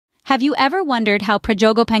Have you ever wondered how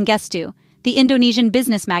Prajogo Pangestu, the Indonesian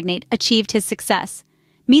business magnate, achieved his success?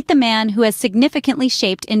 Meet the man who has significantly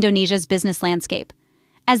shaped Indonesia's business landscape.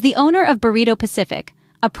 As the owner of Barito Pacific,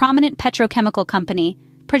 a prominent petrochemical company,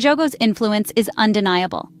 Prajogo's influence is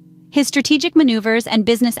undeniable. His strategic maneuvers and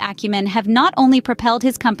business acumen have not only propelled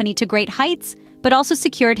his company to great heights, but also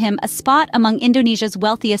secured him a spot among Indonesia's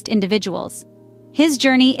wealthiest individuals. His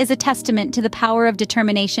journey is a testament to the power of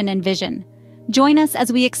determination and vision. Join us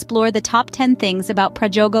as we explore the top 10 things about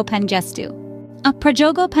Prajogo Pangestu.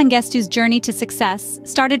 Prajogo Pangestu's journey to success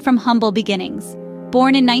started from humble beginnings.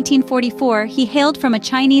 Born in 1944, he hailed from a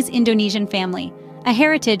Chinese-Indonesian family, a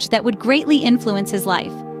heritage that would greatly influence his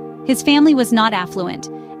life. His family was not affluent,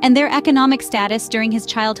 and their economic status during his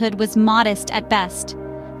childhood was modest at best.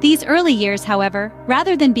 These early years, however,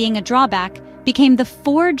 rather than being a drawback, became the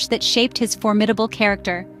forge that shaped his formidable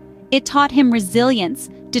character. It taught him resilience,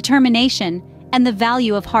 determination, and the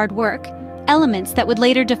value of hard work, elements that would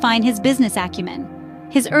later define his business acumen.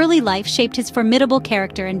 His early life shaped his formidable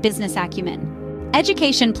character and business acumen.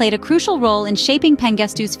 Education played a crucial role in shaping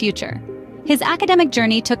Pangestu's future. His academic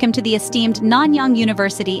journey took him to the esteemed Nanyang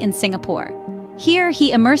University in Singapore. Here,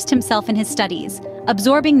 he immersed himself in his studies,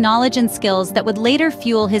 absorbing knowledge and skills that would later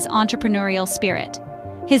fuel his entrepreneurial spirit.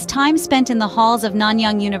 His time spent in the halls of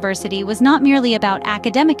Nanyang University was not merely about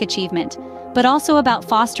academic achievement, but also about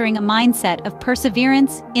fostering a mindset of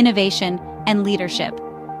perseverance, innovation, and leadership.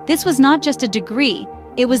 This was not just a degree,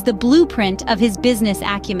 it was the blueprint of his business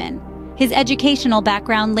acumen. His educational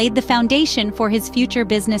background laid the foundation for his future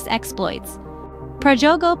business exploits.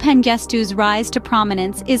 Prajogo Pangestu's rise to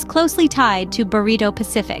prominence is closely tied to Barito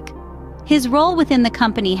Pacific. His role within the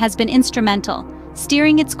company has been instrumental,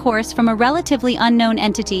 steering its course from a relatively unknown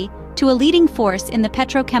entity to a leading force in the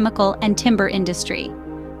petrochemical and timber industry.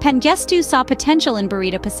 Pangestu saw potential in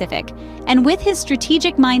Barito Pacific, and with his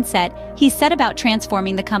strategic mindset, he set about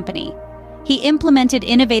transforming the company. He implemented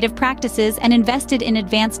innovative practices and invested in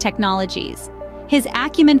advanced technologies. His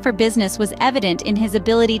acumen for business was evident in his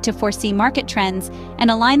ability to foresee market trends and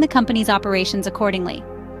align the company's operations accordingly.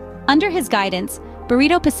 Under his guidance,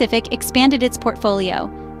 Barito Pacific expanded its portfolio,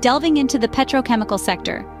 delving into the petrochemical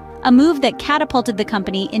sector, a move that catapulted the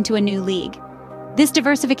company into a new league. This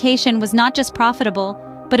diversification was not just profitable,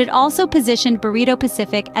 but it also positioned Barito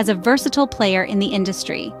Pacific as a versatile player in the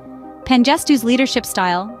industry. Pangestu's leadership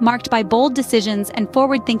style, marked by bold decisions and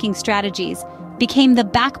forward-thinking strategies, became the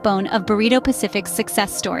backbone of Barito Pacific's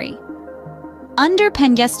success story. Under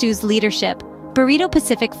Pangestu's leadership, Barito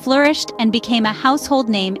Pacific flourished and became a household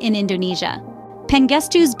name in Indonesia.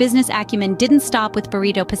 Pangestu's business acumen didn't stop with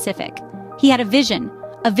Barito Pacific. He had a vision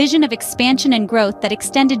of expansion and growth that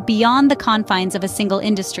extended beyond the confines of a single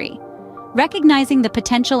industry. Recognizing the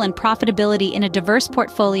potential and profitability in a diverse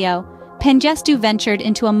portfolio, Pangestu ventured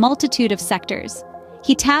into a multitude of sectors.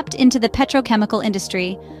 He tapped into the petrochemical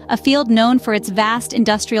industry, a field known for its vast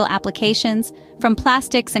industrial applications, from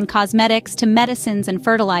plastics and cosmetics to medicines and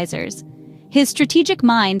fertilizers. His strategic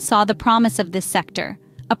mind saw the promise of this sector,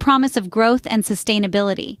 a promise of growth and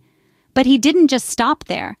sustainability. But he didn't just stop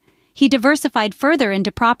there. He diversified further into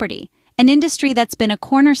property, an industry that's been a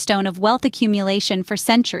cornerstone of wealth accumulation for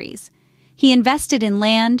centuries. He invested in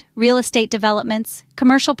land, real estate developments,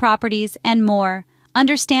 commercial properties, and more,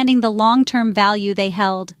 understanding the long-term value they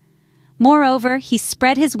held. Moreover, he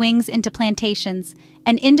spread his wings into plantations,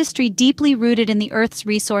 an industry deeply rooted in the Earth's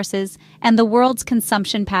resources and the world's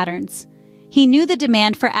consumption patterns. He knew the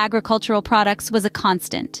demand for agricultural products was a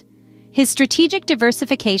constant. His strategic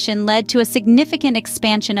diversification led to a significant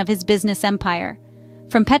expansion of his business empire.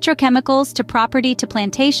 From petrochemicals to property to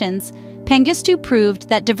plantations, Pangestu proved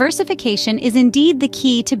that diversification is indeed the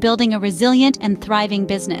key to building a resilient and thriving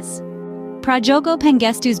business. Prajogo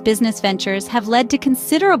Pangestu's business ventures have led to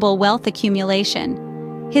considerable wealth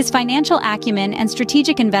accumulation. His financial acumen and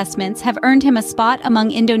strategic investments have earned him a spot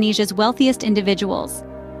among Indonesia's wealthiest individuals.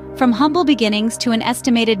 From humble beginnings to an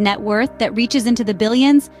estimated net worth that reaches into the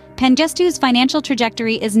billions, Pangestu's financial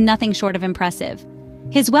trajectory is nothing short of impressive.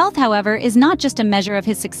 His wealth, however, is not just a measure of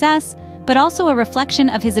his success, but also a reflection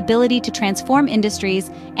of his ability to transform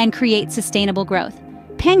industries and create sustainable growth.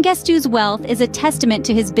 Pangestu's wealth is a testament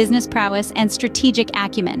to his business prowess and strategic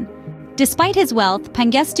acumen. Despite his wealth,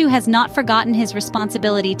 Pangestu has not forgotten his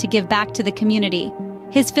responsibility to give back to the community.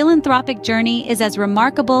 His philanthropic journey is as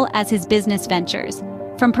remarkable as his business ventures.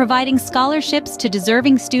 From providing scholarships to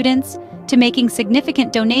deserving students, to making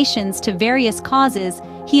significant donations to various causes,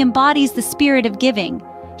 he embodies the spirit of giving.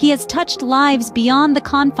 He has touched lives beyond the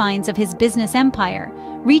confines of his business empire,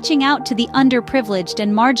 reaching out to the underprivileged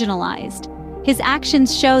and marginalized. His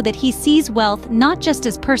actions show that he sees wealth not just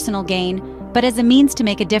as personal gain, but as a means to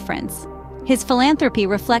make a difference. His philanthropy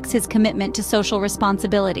reflects his commitment to social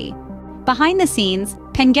responsibility. Behind the scenes,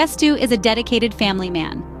 Pangestu is a dedicated family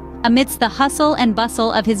man. Amidst the hustle and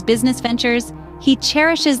bustle of his business ventures, he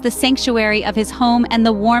cherishes the sanctuary of his home and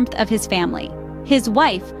the warmth of his family. His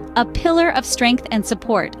wife, a pillar of strength and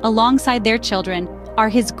support alongside their children, are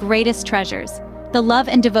his greatest treasures. The love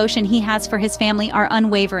and devotion he has for his family are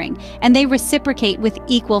unwavering, and they reciprocate with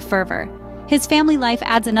equal fervor. His family life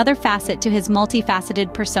adds another facet to his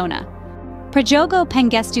multifaceted persona. Prajogo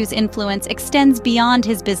Pangestu's influence extends beyond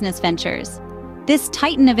his business ventures. This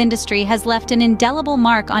titan of industry has left an indelible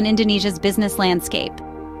mark on Indonesia's business landscape.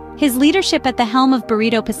 His leadership at the helm of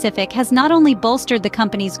Barito Pacific has not only bolstered the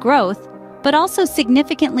company's growth, but also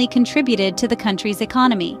significantly contributed to the country's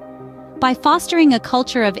economy. By fostering a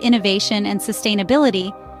culture of innovation and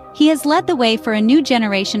sustainability, he has led the way for a new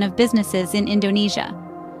generation of businesses in Indonesia.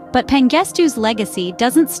 But Pangestu's legacy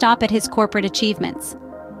doesn't stop at his corporate achievements.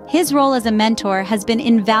 His role as a mentor has been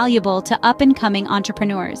invaluable to up-and-coming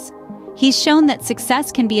entrepreneurs. He's shown that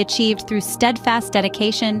success can be achieved through steadfast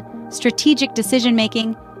dedication, strategic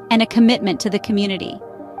decision-making, and a commitment to the community.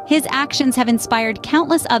 His actions have inspired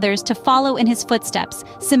countless others to follow in his footsteps,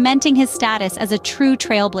 cementing his status as a true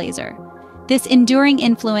trailblazer. This enduring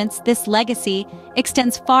influence, this legacy,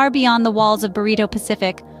 extends far beyond the walls of Barito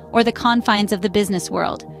Pacific or the confines of the business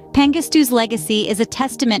world. Pangestu's legacy is a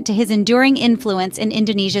testament to his enduring influence in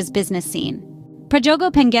Indonesia's business scene.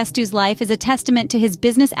 Prajogo Pangestu's life is a testament to his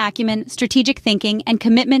business acumen, strategic thinking, and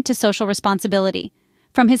commitment to social responsibility.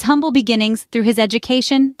 From his humble beginnings through his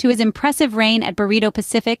education to his impressive reign at Barito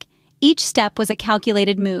Pacific, each step was a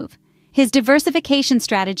calculated move. His diversification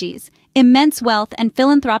strategies, immense wealth, and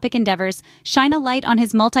philanthropic endeavors shine a light on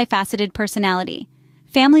his multifaceted personality.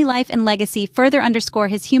 Family life and legacy further underscore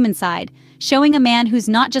his human side, showing a man who's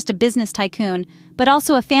not just a business tycoon, but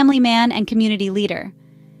also a family man and community leader.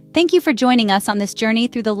 Thank you for joining us on this journey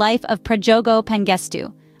through the life of Prajogo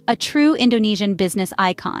Pangestu, a true Indonesian business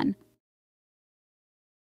icon.